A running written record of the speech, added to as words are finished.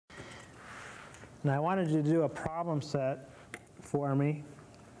Now I wanted you to do a problem set for me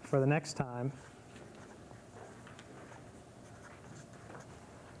for the next time.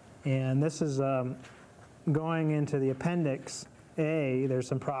 And this is going into the appendix A. There's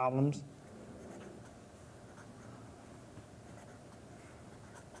some problems.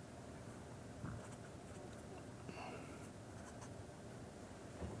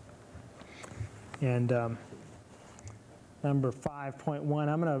 And number 5.1,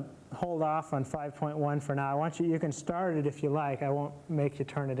 I'm going to hold off on 5.1 for now. I want you can start it if you like. I won't make you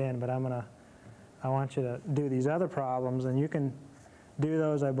turn it in, but I want you to do these other problems, and you can do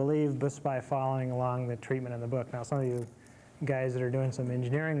those, I believe, just by following along the treatment in the book. Now, some of you guys that are doing some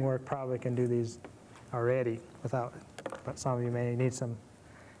engineering work probably can do these already without it, but some of you may need some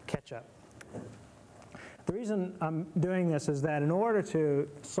catch-up. The reason I'm doing this is that in order to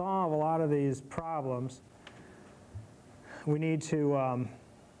solve a lot of these problems, we need to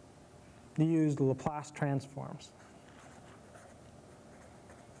use the Laplace transforms.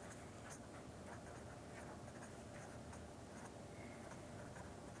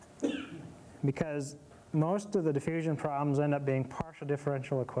 Because most of the diffusion problems end up being partial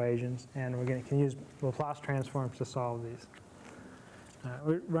differential equations, and we're going to use Laplace transforms to solve these.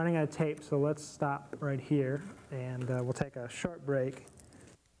 We're running out of tape, so let's stop right here, and we'll take a short break.